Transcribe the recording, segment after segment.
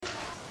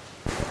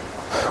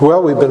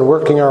Well, we've been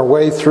working our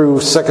way through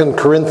 2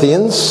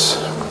 Corinthians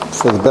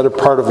for the better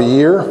part of a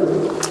year.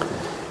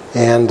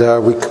 And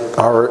we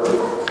are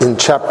in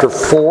chapter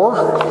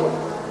 4.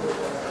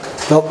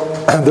 Now,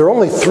 there are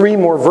only 3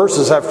 more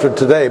verses after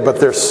today, but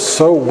they're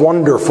so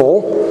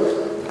wonderful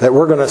that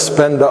we're going to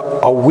spend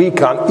a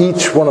week on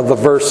each one of the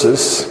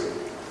verses.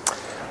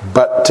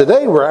 But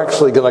today we're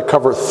actually going to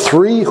cover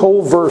 3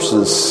 whole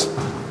verses.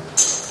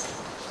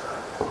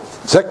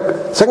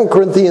 2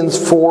 Corinthians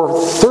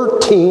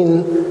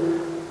 4:13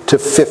 to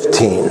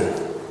 15.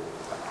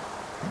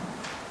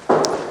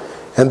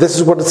 And this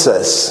is what it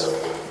says.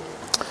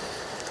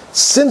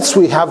 Since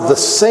we have the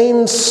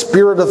same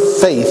spirit of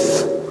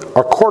faith,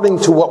 according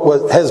to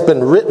what has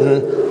been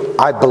written,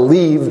 I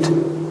believed,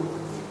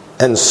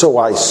 and so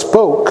I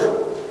spoke,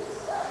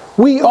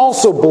 we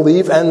also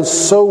believe, and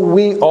so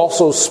we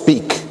also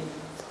speak,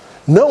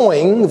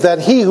 knowing that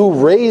he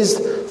who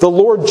raised the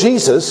Lord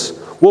Jesus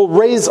will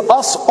raise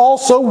us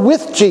also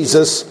with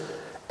Jesus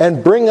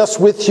and bring us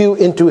with you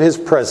into his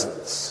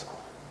presence.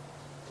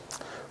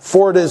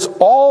 For it is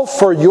all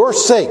for your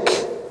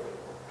sake,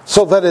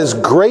 so that as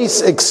grace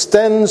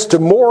extends to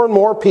more and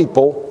more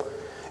people,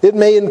 it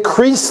may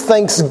increase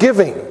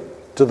thanksgiving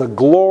to the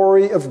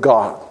glory of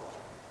God.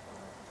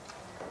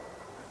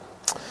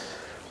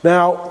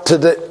 Now,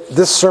 today,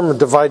 this sermon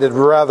divided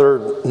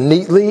rather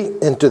neatly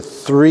into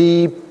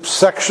 3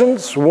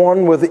 sections,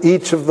 one with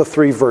each of the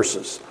 3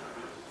 verses,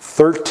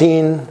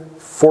 13,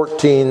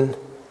 14,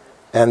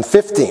 and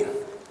 15.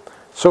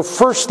 So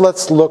first,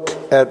 let's look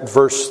at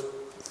verse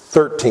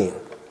 13.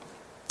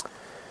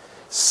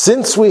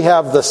 Since we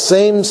have the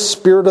same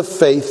spirit of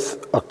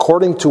faith,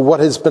 according to what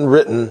has been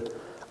written,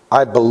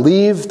 I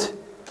believed,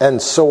 and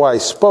so I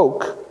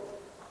spoke,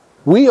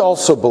 we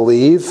also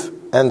believe,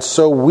 and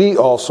so we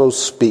also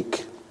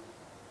speak.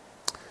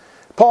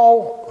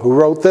 Paul, who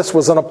wrote this,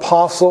 was an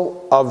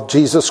apostle of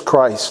Jesus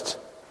Christ.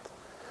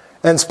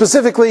 And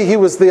specifically, he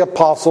was the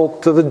apostle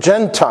to the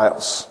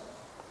Gentiles.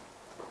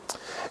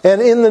 And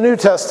in the New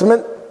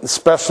Testament,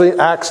 especially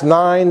Acts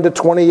 9 to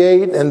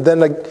 28, and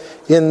then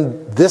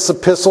in this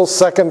epistle,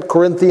 2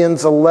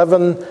 Corinthians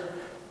 11,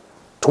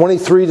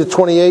 23 to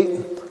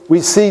 28,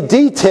 we see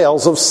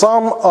details of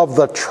some of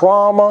the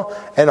trauma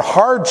and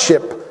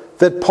hardship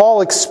that Paul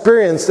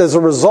experienced as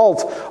a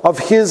result of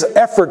his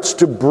efforts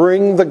to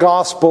bring the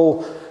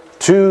gospel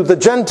to the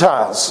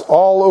Gentiles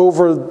all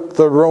over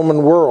the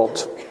Roman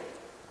world.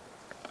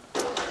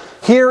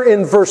 Here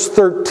in verse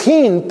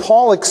 13,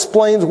 Paul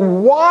explains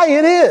why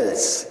it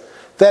is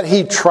that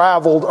he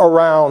traveled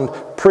around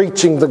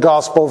preaching the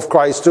gospel of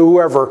Christ to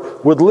whoever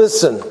would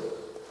listen.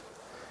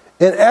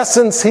 In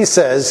essence, he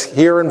says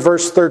here in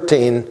verse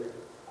 13,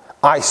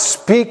 I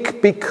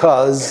speak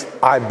because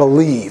I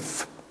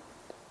believe.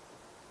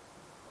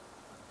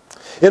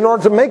 In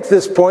order to make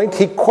this point,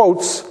 he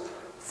quotes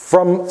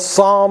from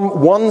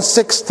Psalm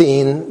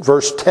 116,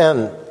 verse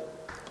 10.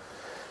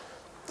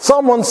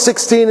 Psalm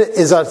 116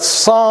 is a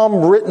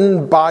psalm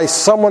written by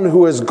someone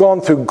who has gone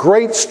through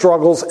great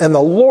struggles and the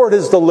Lord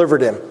has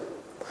delivered him.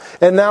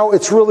 And now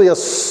it's really a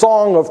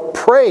song of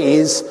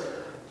praise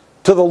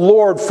to the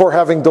Lord for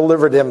having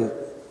delivered him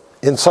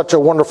in such a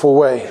wonderful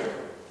way.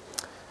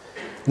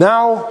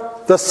 Now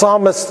the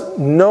psalmist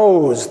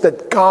knows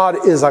that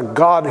God is a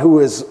God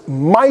who is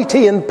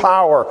mighty in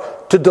power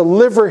to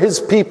deliver his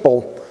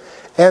people.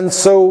 And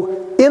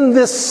so in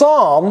this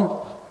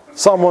psalm,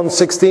 Psalm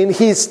 116,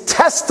 he's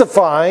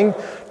testifying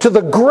to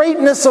the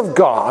greatness of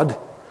God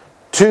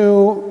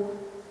to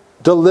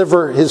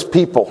deliver his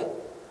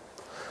people.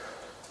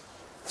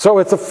 So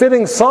it's a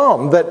fitting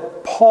psalm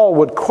that Paul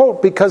would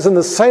quote because in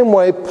the same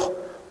way,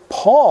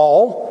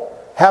 Paul,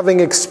 having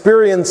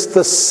experienced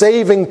the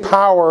saving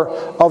power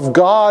of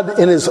God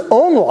in his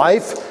own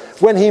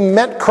life when he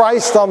met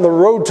Christ on the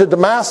road to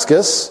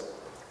Damascus,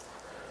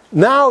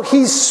 now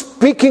he's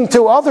speaking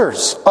to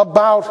others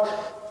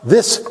about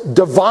this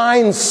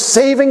divine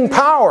saving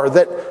power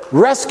that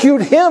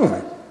rescued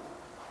him.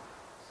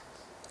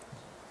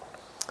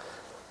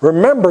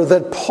 Remember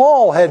that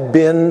Paul had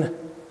been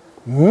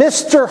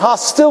Mr.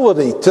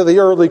 Hostility to the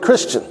early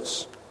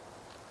Christians.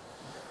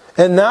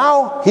 And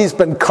now he's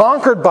been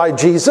conquered by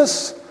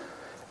Jesus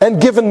and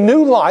given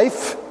new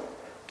life.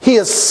 He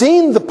has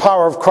seen the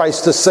power of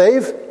Christ to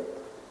save.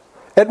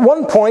 At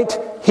one point,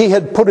 he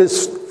had put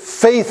his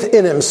faith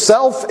in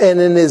himself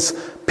and in his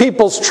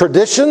people's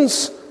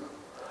traditions.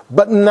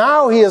 But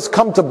now he has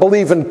come to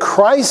believe in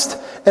Christ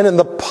and in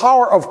the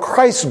power of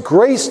Christ's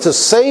grace to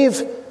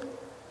save.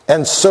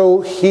 And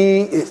so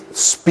he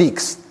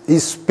speaks. He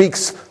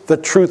speaks the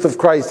truth of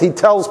Christ. He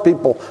tells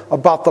people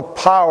about the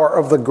power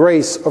of the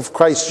grace of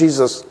Christ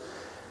Jesus.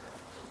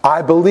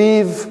 I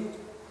believe,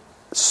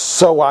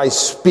 so I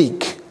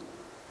speak.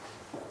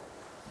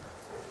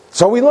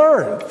 So we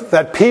learn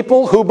that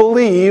people who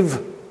believe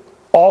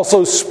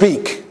also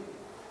speak.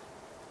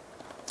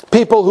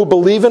 People who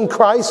believe in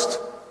Christ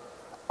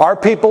are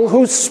people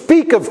who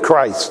speak of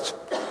Christ.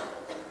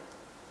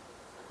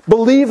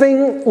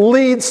 Believing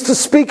leads to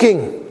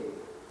speaking.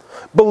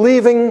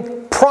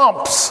 Believing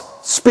prompts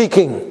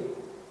speaking.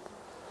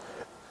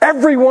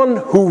 everyone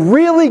who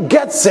really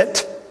gets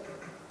it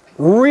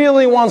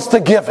really wants to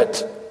give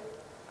it.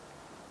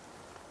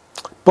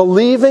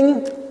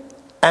 Believing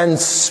and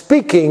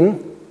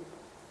speaking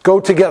go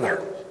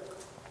together.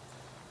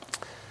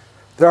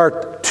 There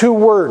are two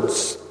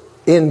words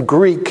in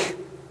Greek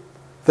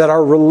that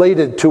are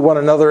related to one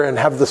another and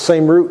have the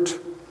same root.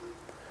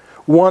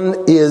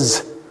 One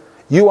is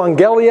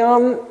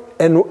euangelion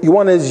and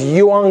one is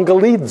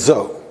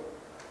euangelizo.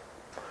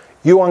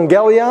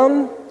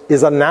 Euangelion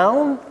is a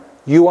noun,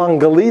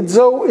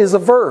 euangelizo is a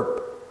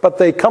verb, but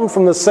they come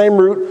from the same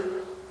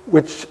root,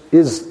 which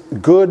is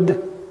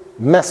good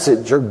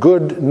message or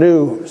good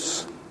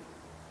news.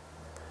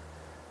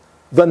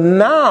 The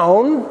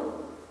noun,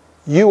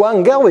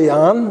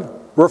 euangelion,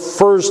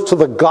 refers to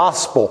the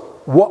gospel,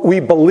 what we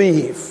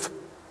believe.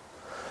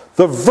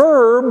 The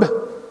verb,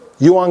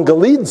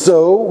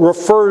 euangelizo,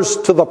 refers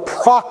to the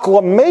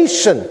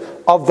proclamation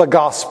of the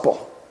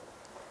gospel.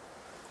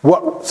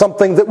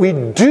 Something that we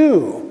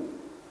do.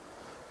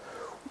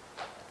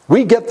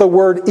 We get the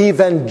word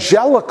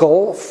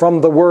evangelical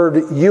from the word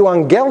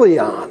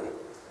euangelion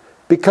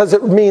because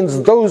it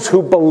means those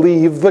who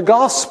believe the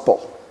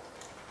gospel.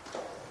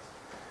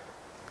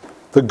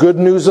 The good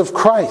news of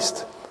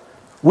Christ.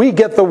 We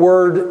get the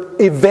word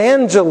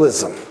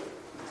evangelism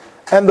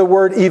and the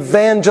word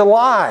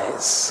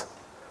evangelize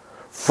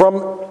from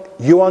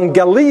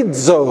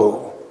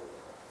euangelizo,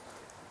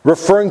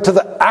 referring to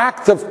the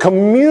act of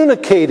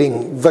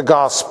communicating the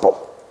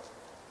gospel.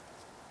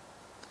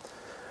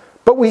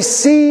 But we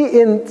see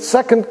in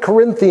 2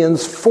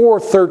 Corinthians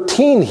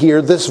 4:13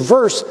 here, this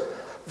verse,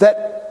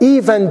 that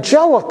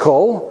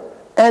evangelical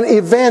and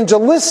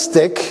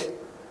evangelistic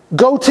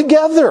go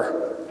together.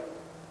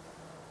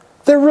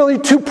 They're really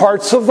two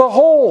parts of the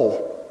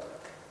whole,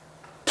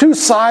 two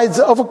sides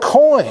of a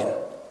coin.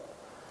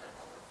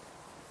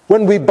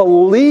 When we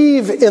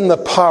believe in the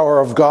power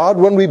of God,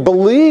 when we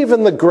believe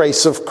in the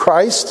grace of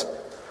Christ,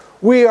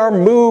 we are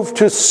moved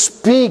to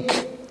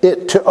speak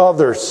it to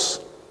others.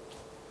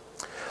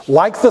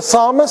 Like the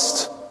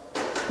psalmist,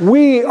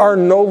 we are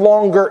no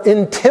longer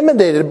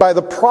intimidated by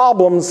the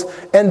problems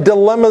and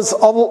dilemmas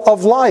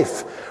of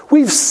life.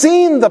 We've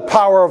seen the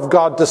power of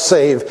God to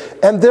save,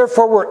 and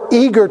therefore we're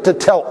eager to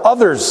tell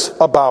others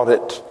about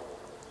it.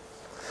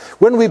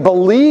 When we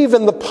believe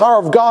in the power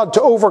of God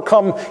to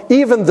overcome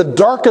even the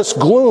darkest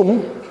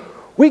gloom,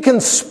 we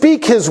can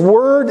speak His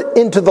word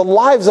into the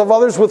lives of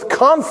others with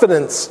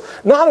confidence,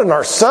 not in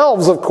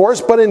ourselves, of course,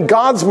 but in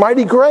God's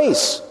mighty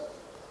grace.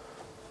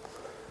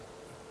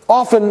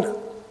 Often,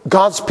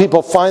 God's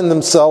people find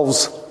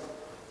themselves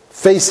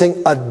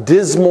facing a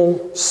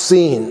dismal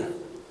scene.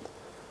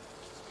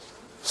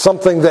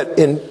 Something that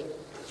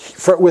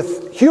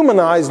with human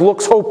eyes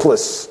looks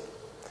hopeless.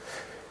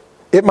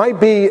 It might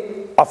be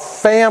a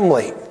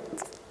family,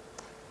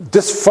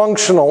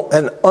 dysfunctional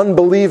and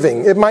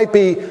unbelieving. It might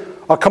be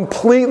a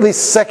completely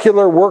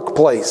secular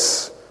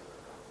workplace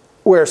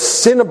where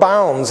sin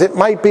abounds. It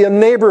might be a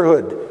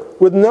neighborhood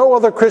with no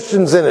other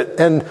Christians in it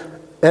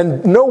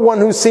and no one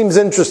who seems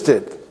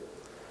interested.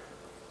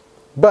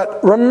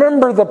 But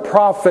remember the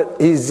prophet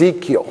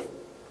Ezekiel.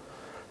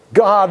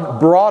 God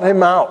brought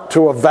him out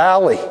to a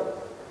valley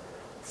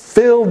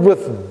filled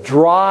with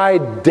dry,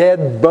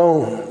 dead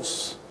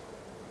bones.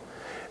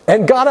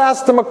 And God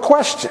asked him a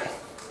question.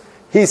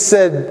 He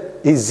said,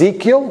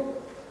 Ezekiel,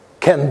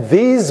 can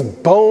these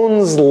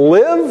bones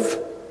live?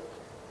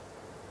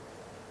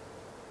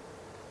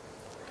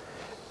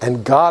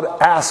 And God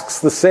asks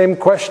the same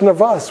question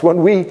of us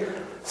when we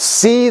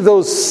see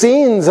those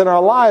scenes in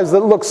our lives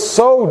that look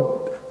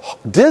so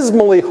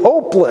dismally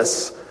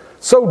hopeless,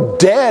 so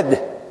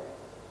dead.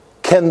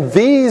 Can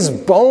these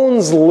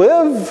bones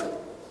live?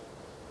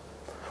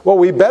 Well,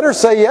 we better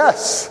say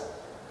yes,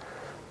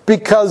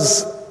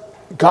 because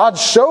God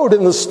showed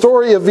in the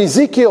story of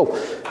Ezekiel,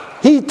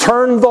 He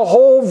turned the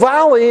whole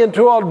valley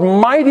into a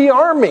mighty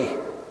army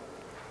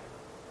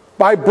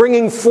by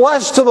bringing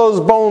flesh to those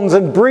bones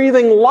and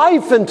breathing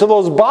life into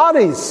those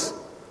bodies,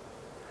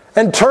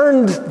 and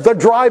turned the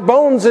dry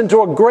bones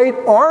into a great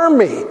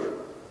army.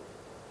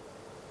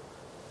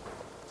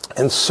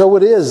 And so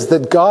it is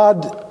that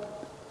God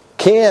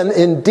can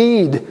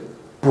indeed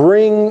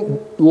bring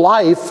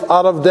life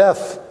out of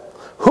death.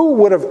 Who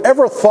would have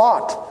ever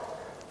thought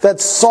that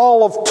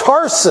Saul of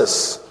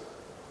Tarsus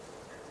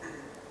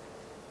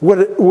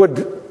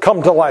would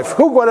come to life?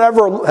 Who would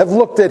ever have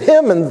looked at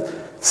him and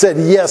said,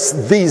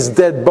 yes, these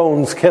dead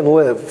bones can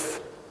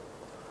live?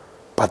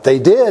 But they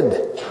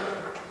did.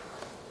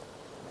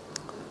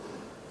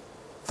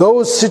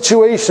 Those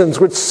situations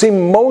which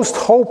seem most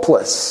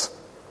hopeless,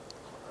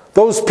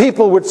 those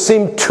people which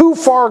seem too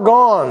far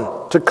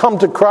gone to come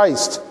to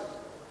Christ,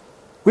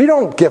 we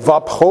don't give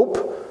up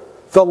hope.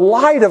 The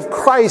light of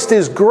Christ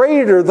is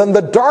greater than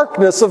the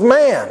darkness of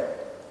man.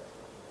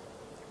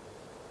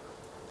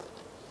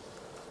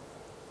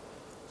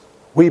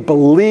 We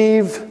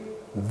believe,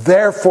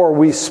 therefore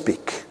we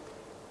speak.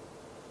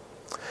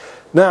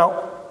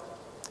 Now,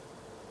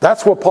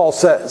 that's what Paul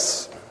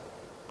says.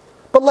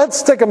 But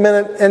let's take a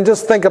minute and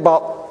just think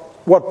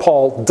about what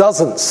Paul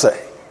doesn't say.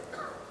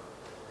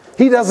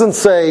 He doesn't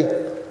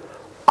say,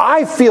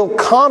 I feel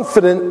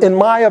confident in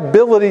my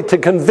ability to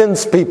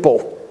convince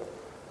people,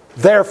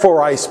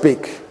 therefore I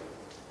speak.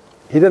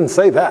 He didn't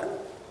say that.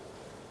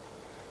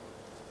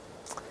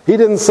 He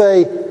didn't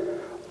say,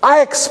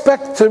 I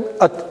expect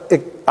to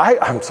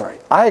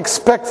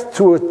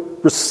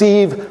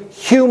receive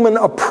human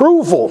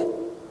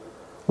approval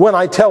when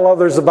I tell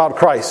others about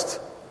Christ.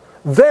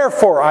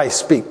 Therefore I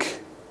speak.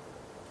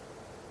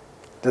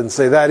 Didn't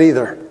say that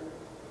either.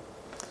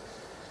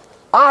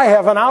 I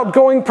have an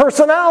outgoing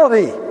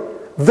personality.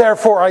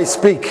 Therefore I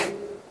speak.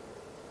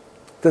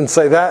 Didn't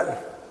say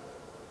that.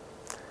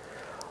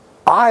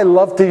 I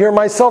love to hear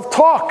myself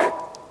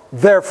talk.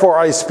 Therefore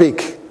I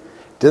speak.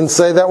 Didn't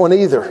say that one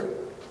either.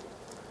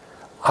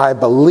 I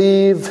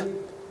believe.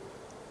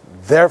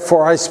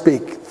 Therefore I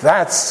speak.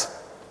 That's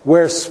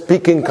where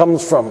speaking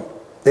comes from.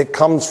 It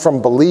comes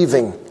from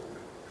believing.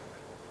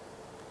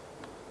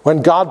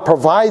 When God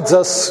provides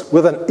us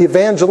with an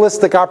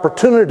evangelistic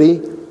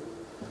opportunity,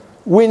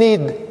 we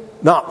need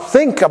not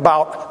think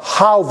about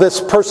how this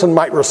person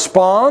might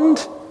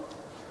respond,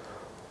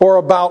 or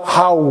about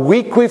how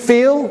weak we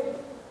feel,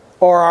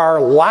 or our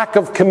lack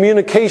of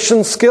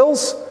communication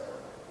skills.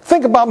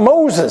 Think about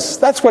Moses.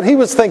 That's what he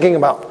was thinking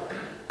about.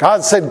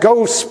 God said,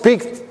 go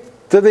speak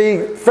to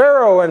the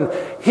Pharaoh, and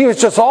he was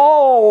just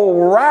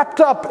all wrapped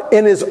up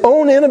in his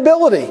own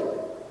inability.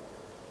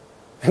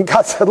 And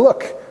God said,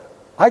 look,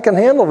 I can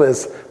handle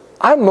this.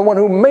 I'm the one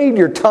who made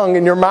your tongue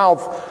and your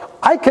mouth.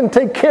 I can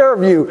take care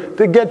of you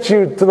to get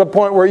you to the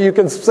point where you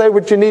can say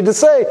what you need to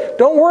say.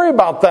 Don't worry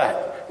about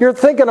that. You're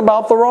thinking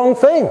about the wrong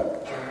thing.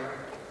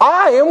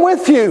 I am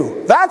with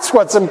you. That's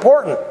what's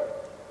important.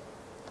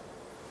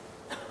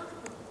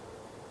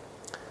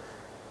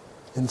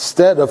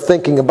 Instead of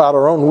thinking about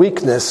our own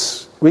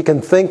weakness, we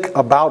can think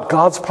about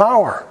God's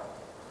power.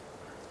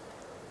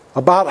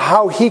 About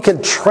how He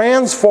can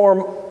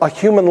transform a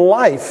human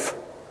life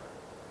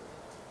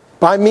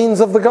by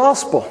means of the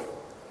gospel.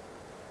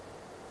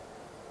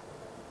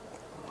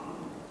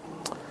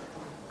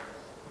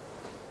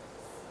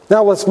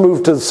 Now let's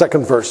move to the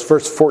second verse,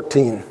 verse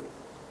 14.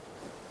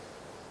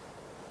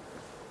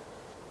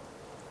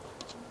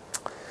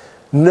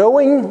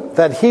 Knowing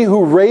that He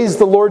who raised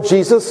the Lord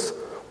Jesus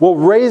will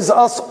raise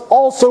us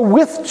also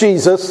with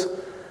Jesus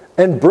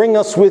and bring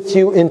us with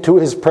you into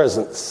His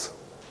presence.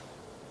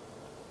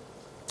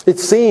 It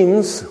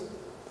seems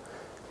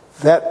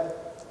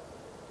that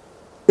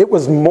it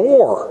was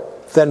more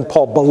than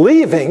Paul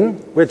believing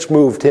which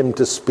moved him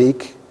to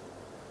speak.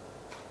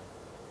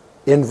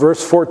 In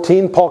verse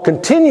 14, Paul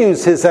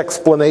continues his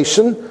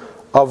explanation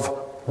of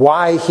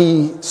why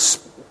he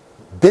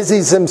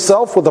busies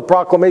himself with the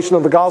proclamation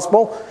of the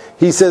gospel.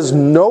 He says,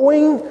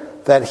 knowing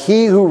that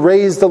He who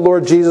raised the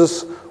Lord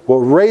Jesus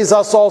will raise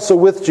us also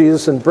with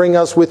Jesus and bring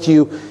us with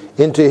you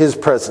into His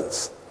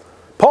presence.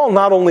 Paul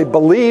not only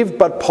believed,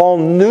 but Paul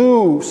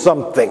knew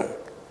something.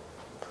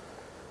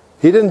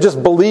 He didn't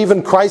just believe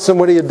in Christ and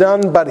what He had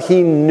done, but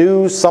he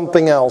knew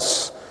something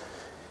else.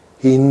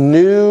 He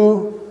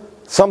knew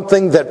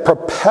something that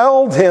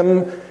propelled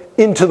him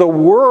into the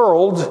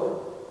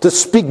world to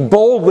speak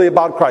boldly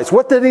about Christ.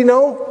 What did he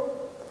know?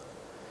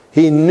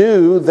 He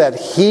knew that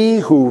He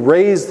who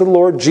raised the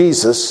Lord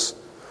Jesus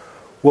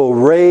will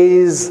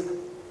raise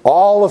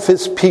all of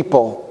His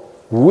people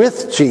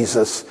with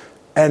Jesus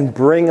and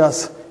bring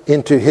us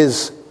into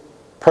His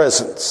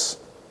presence.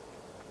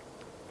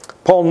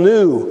 Paul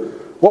knew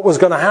what was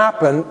going to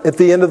happen at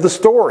the end of the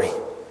story.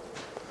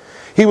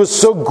 He was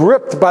so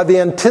gripped by the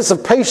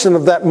anticipation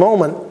of that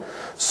moment,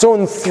 so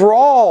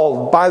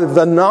enthralled by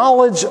the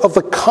knowledge of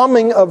the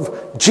coming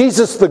of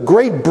Jesus, the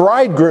great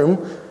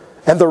bridegroom,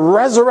 and the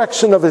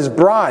resurrection of His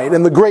bride,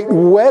 and the great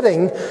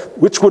wedding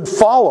which would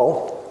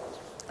follow,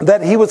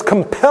 that he was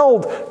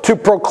compelled to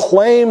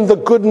proclaim the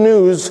good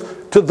news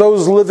to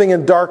those living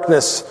in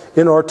darkness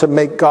in order to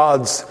make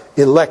God's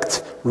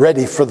elect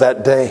ready for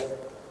that day.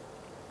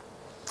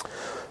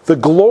 The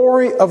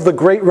glory of the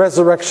great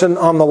resurrection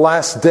on the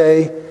last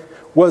day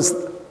was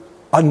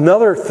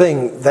another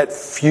thing that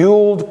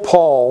fueled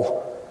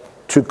Paul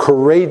to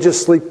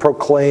courageously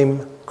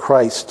proclaim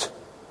Christ.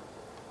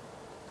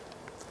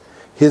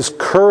 His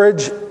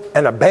courage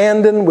and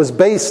abandon was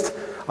based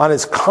on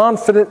his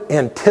confident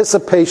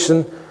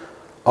anticipation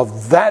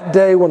of that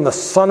day when the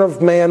Son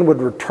of Man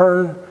would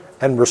return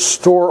and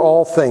restore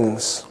all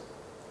things.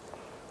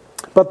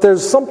 But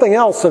there's something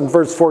else in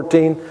verse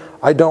 14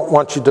 I don't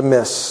want you to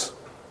miss.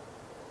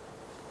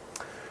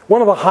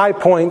 One of the high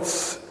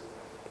points,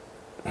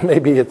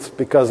 maybe it's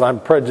because I'm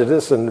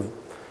prejudiced and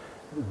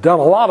done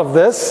a lot of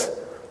this,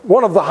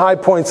 one of the high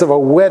points of a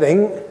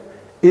wedding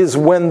is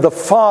when the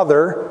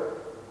father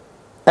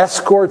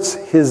escorts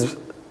his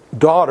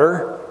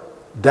daughter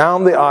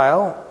down the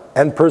aisle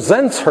and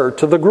presents her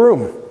to the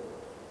groom.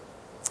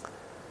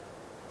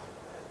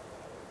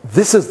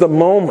 This is the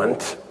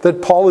moment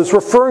that Paul is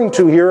referring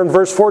to here in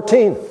verse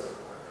 14.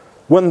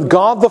 When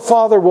God the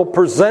Father will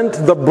present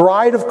the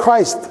bride of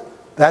Christ,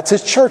 that's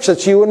His church,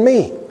 that's you and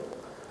me,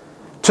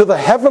 to the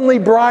heavenly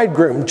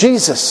bridegroom,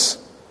 Jesus.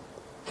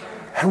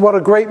 And what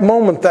a great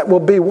moment that will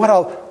be. What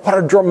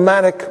a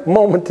dramatic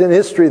moment in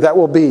history that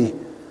will be.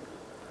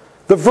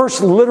 The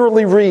verse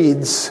literally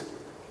reads,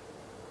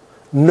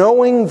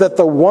 knowing that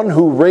the one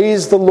who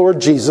raised the Lord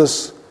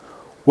Jesus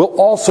will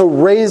also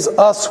raise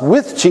us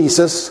with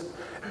Jesus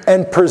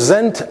and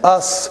present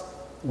us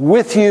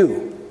with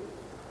you.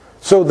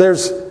 So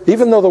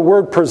even though the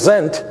word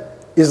present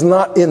is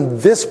not in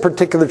this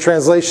particular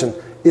translation,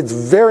 it's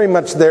very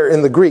much there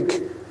in the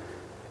Greek.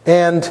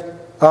 And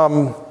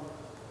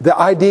the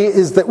idea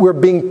is that we're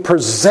being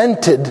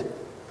presented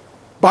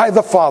by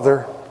the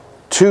Father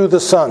to the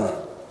Son.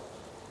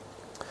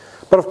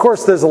 But of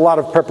course, there's a lot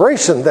of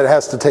preparation that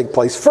has to take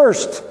place.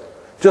 First,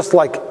 just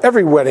like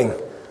every wedding,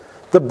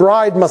 the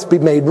bride must be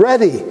made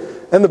ready,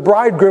 and the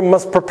bridegroom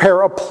must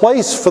prepare a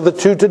place for the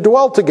two to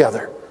dwell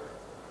together.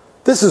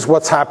 This is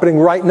what's happening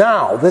right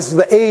now. This is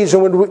the age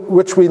in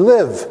which we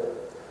live.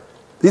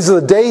 These are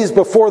the days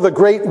before the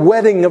great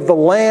wedding of the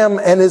Lamb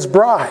and his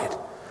bride.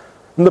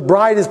 And the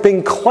bride is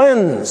being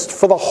cleansed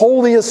for the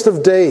holiest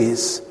of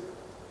days.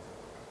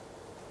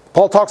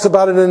 Paul talks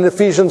about it in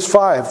Ephesians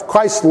 5.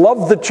 Christ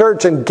loved the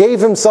church and gave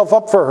himself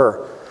up for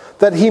her,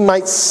 that he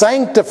might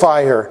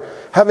sanctify her,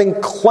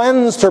 having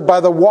cleansed her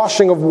by the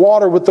washing of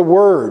water with the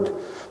word,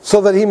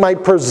 so that he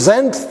might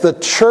present the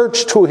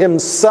church to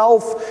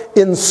himself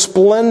in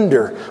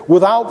splendor,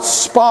 without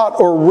spot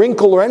or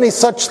wrinkle or any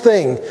such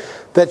thing,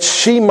 that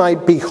she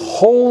might be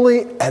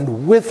holy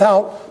and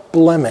without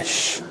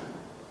blemish.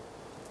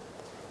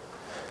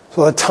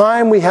 So the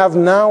time we have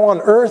now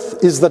on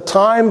earth is the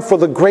time for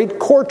the great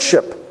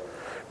courtship,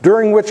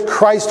 during which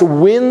Christ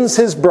wins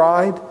his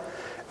bride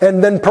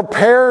and then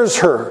prepares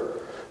her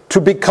to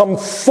become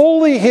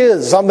fully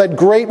his on that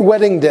great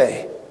wedding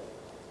day.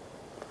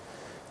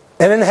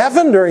 And in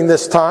heaven during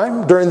this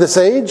time, during this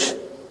age,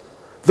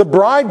 the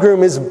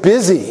bridegroom is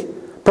busy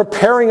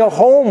preparing a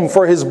home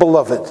for his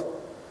beloved,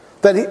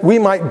 that we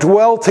might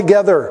dwell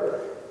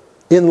together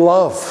in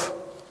love.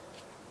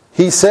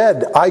 He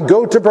said, I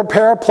go to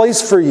prepare a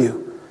place for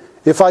you.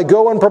 If I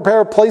go and prepare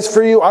a place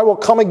for you, I will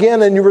come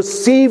again and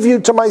receive you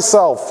to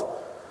myself,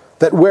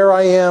 that where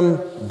I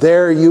am,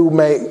 there you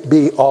may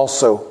be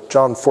also.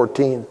 John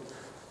 14,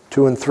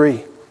 2 and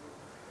 3.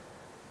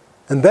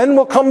 And then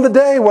will come the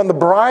day when the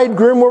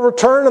bridegroom will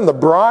return, and the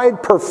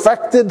bride,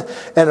 perfected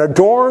and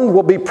adorned,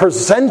 will be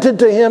presented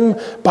to him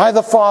by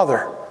the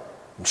Father.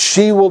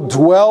 She will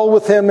dwell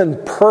with him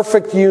in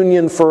perfect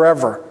union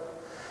forever.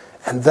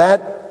 And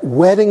that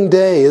wedding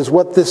day is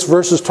what this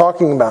verse is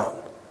talking about.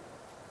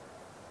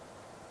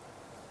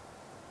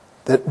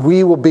 That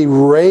we will be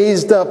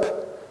raised up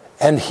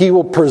and he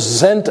will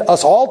present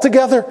us all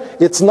together.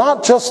 It's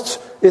not just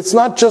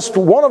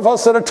one of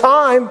us at a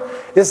time.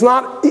 It's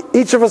not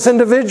each of us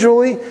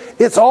individually.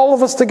 It's all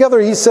of us together.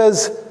 He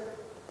says,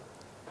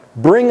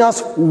 bring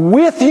us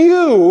with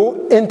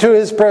you into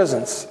his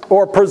presence,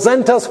 or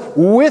present us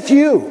with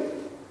you.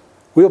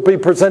 We'll be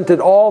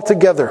presented all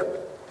together.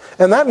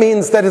 And that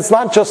means that it's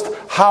not just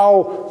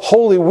how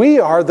holy we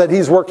are that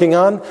he's working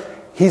on.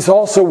 He's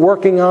also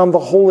working on the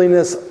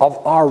holiness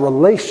of our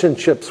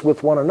relationships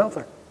with one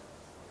another.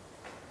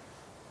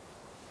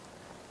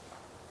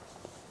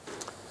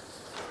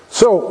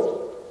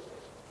 So,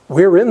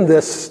 we're in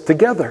this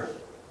together.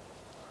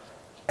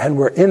 And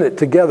we're in it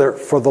together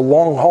for the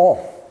long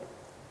haul.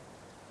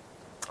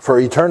 For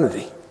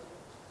eternity.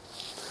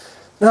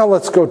 Now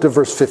let's go to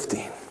verse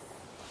 15.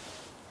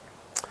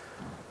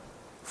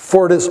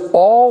 For it is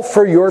all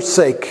for your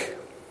sake,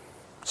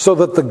 so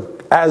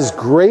that as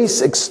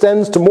grace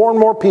extends to more and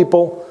more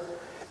people,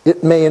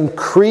 it may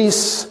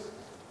increase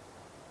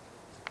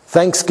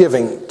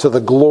thanksgiving to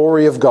the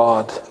glory of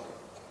God.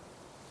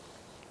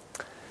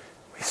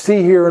 We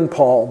see here in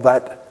Paul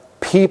that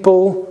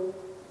people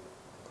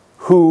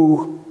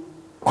who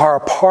are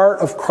a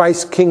part of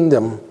Christ's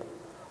kingdom,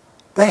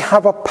 they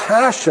have a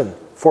passion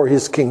for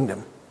his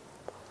kingdom.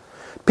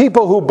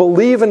 People who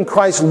believe in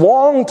Christ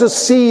long to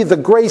see the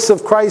grace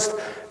of Christ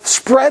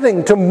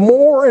spreading to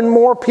more and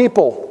more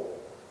people,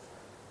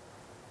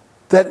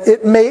 that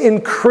it may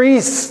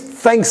increase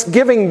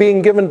thanksgiving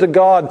being given to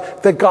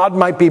God, that God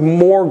might be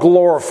more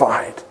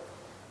glorified.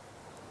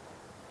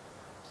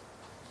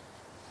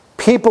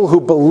 People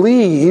who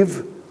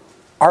believe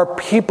are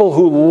people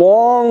who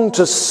long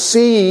to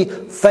see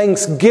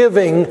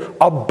thanksgiving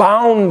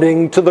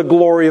abounding to the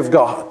glory of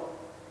God.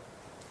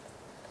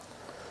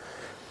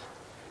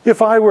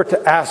 If I were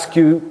to ask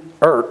you,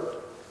 or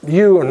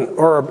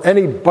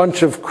any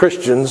bunch of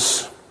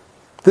Christians,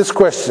 this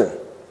question,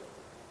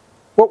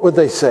 what would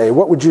they say?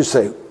 What would you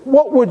say?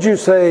 What would you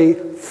say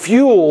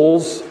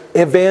fuels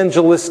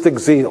evangelistic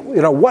zeal?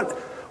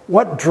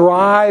 What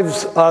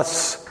drives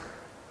us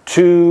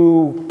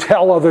to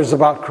tell others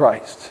about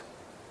Christ?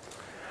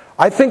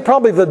 I think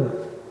probably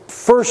the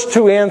first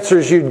two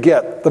answers you'd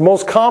get, the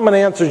most common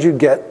answers you'd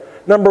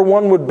get, number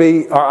one would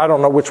be, or I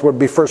don't know which would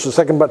be first or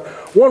second, but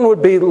one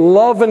would be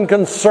love and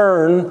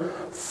concern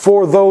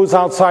for those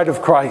outside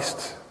of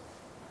Christ.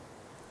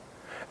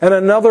 And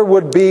another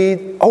would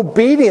be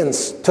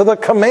obedience to the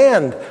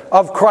command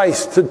of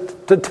Christ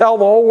to tell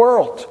the whole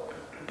world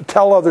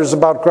tell others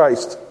about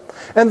Christ.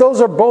 And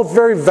those are both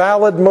very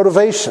valid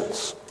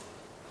motivations.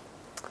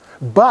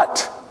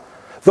 But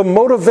the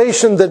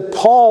motivation that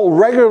Paul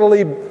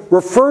regularly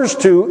refers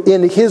to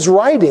in his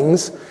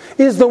writings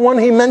is the one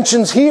he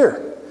mentions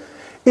here.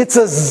 It's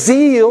a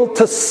zeal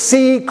to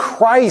see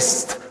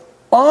Christ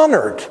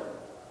honored.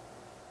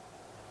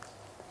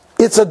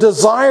 It's a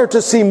desire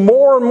to see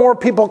more and more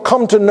people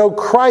come to know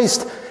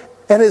Christ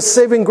and His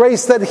saving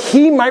grace, that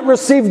He might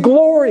receive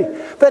glory,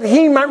 that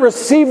He might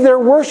receive their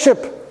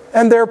worship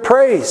and their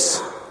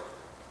praise.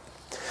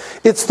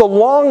 It's the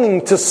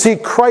longing to see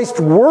Christ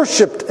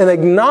worshipped and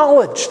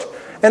acknowledged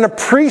and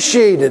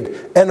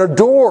appreciated and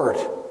adored.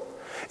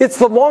 It's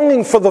the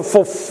longing for the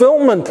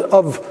fulfillment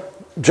of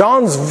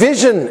John's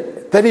vision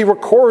that he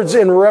records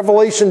in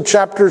Revelation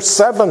chapter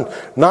 7,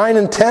 9,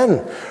 and 10,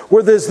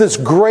 where there's this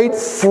great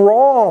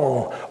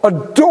throng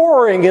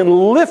adoring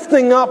and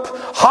lifting up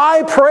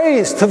high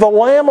praise to the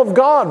Lamb of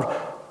God,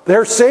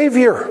 their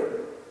Savior.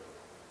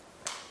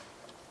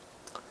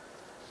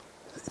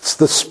 It's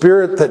the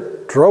Spirit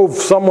that drove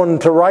someone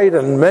to write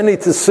and many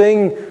to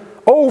sing,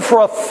 "Oh, for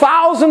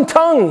 1,000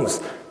 tongues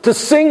to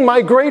sing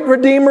my great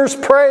Redeemer's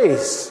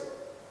praise."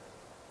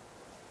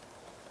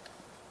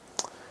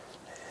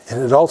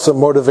 And it also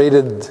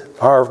motivated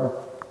our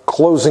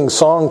closing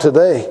song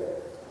today,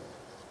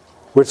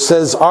 which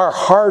says, "Our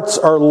hearts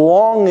are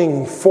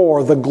longing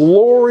for the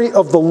glory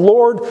of the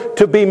Lord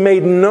to be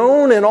made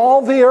known in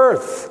all the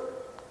earth."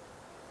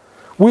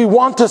 We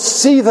want to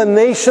see the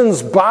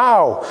nations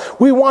bow.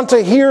 We want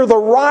to hear the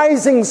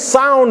rising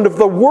sound of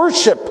the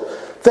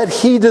worship that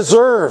He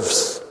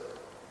deserves.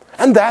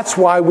 And that's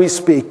why we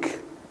speak.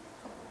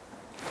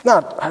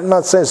 I'm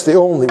not saying it's the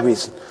only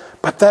reason,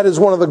 but that is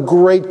one of the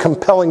great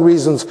compelling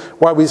reasons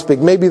why we speak,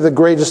 maybe the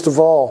greatest of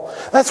all.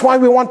 That's why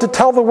we want to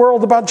tell the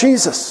world about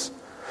Jesus.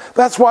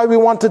 That's why we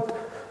want to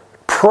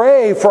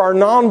pray for our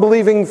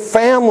non-believing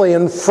family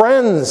and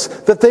friends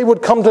that they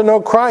would come to know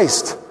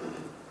Christ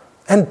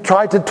and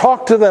try to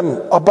talk to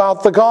them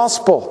about the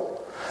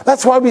gospel.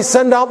 That's why we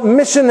send out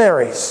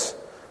missionaries.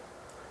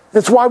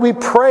 It's why we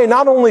pray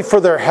not only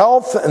for their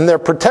health and their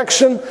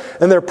protection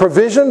and their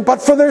provision,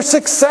 but for their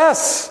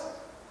success.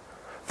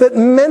 That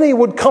many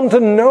would come to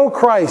know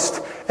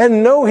Christ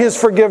and know His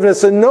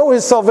forgiveness and know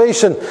His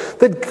salvation.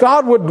 That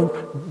God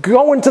would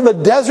go into the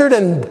desert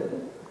and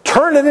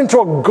turn it into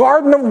a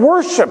garden of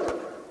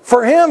worship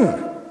for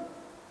Him.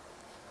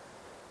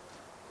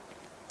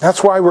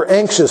 That's why we're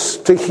anxious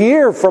to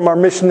hear from our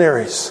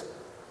missionaries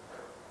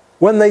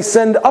when they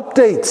send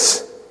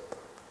updates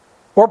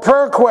or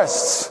prayer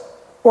requests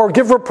or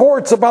give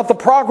reports about the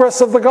progress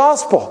of the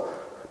gospel,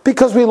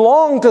 because we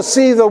long to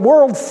see the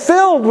world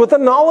filled with the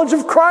knowledge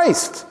of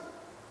Christ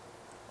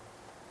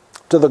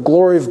to the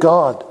glory of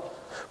God.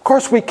 Of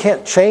course, we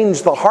can't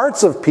change the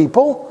hearts of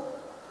people.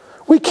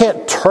 We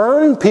can't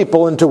turn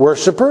people into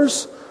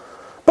worshipers.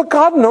 But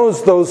God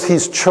knows those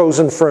He's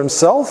chosen for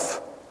Himself.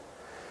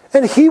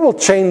 And He will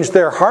change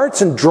their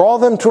hearts and draw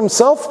them to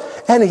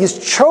Himself. And He's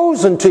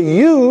chosen to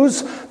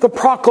use the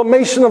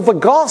proclamation of the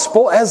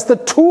gospel as the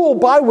tool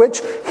by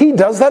which He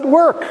does that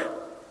work.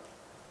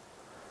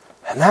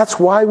 And that's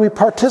why we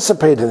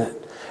participate in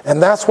it.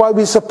 And that's why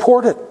we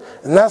support it.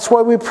 And that's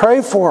why we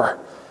pray for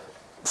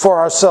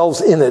ourselves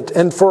in it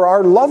and for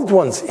our loved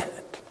ones in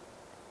it.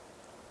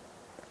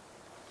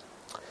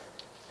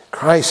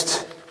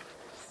 Christ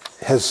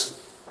has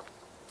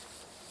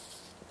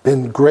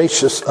been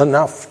gracious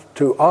enough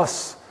to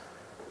us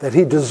that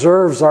He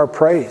deserves our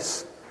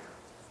praise.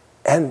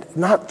 And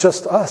not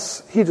just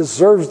us. He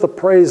deserves the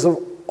praise of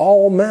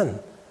all men.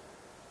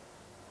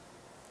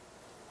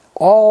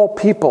 All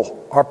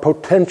people are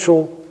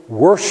potential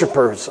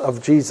worshipers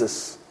of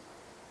Jesus.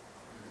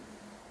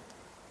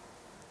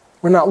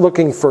 We're not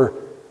looking for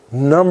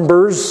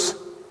numbers,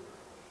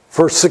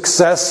 for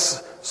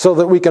success, so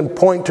that we can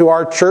point to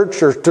our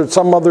church or to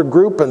some other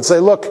group and say,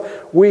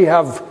 look, we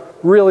have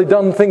really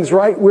done things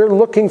right. We're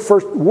looking for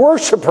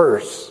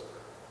worshipers,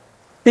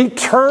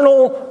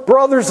 eternal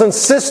brothers and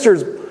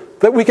sisters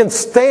that we can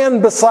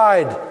stand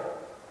beside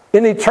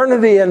in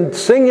eternity and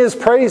sing His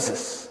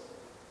praises.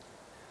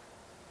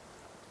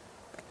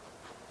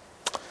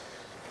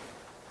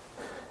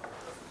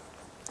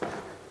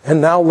 And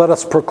now let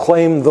us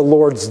proclaim the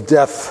Lord's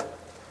death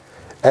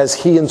as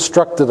He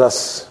instructed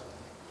us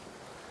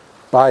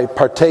by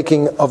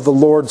partaking of the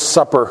Lord's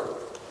Supper.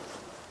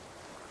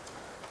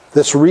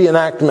 This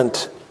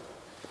reenactment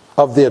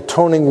of the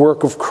atoning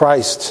work of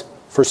Christ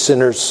for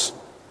sinners.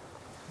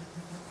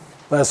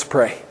 Let us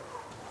pray.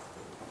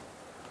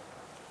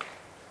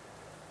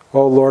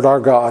 O Lord our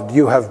God,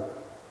 You have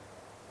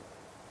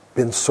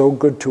been so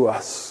good to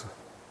us.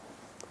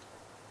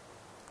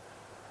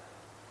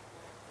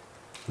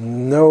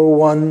 No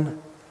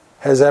one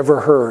has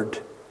ever heard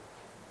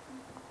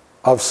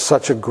of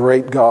such a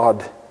great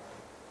God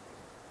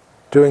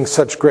doing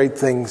such great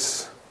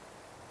things.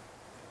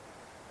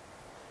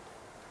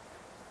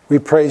 We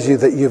praise You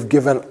that You've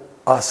given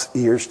us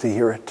ears to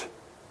hear it.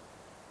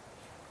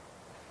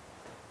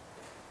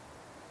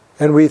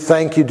 And we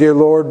thank You, dear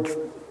Lord,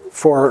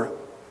 for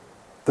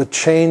the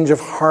change of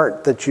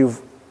heart that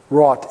you've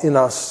wrought in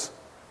us.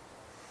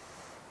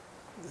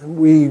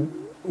 We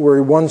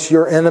were once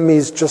your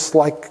enemies, just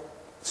like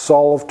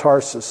Saul of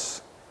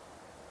Tarsus.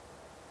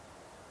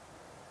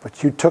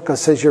 But you took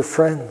us as your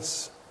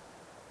friends,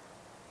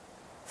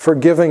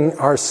 forgiving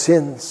our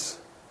sins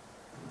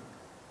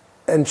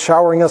and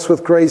showering us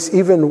with grace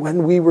even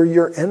when we were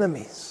your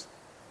enemies.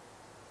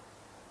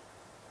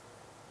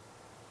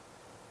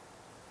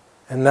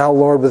 And now,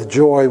 Lord, with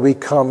joy we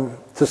come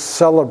to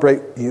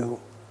celebrate you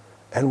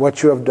and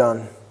what you have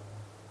done.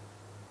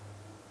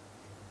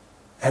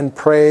 And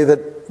pray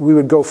that we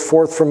would go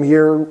forth from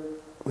here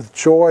with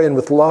joy and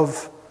with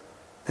love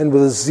and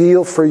with a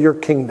zeal for your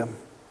kingdom.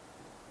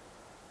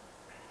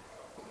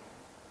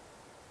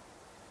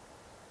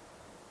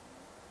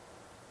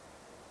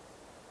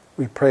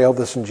 We pray all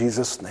this in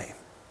Jesus' name.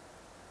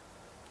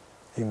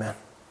 Amen.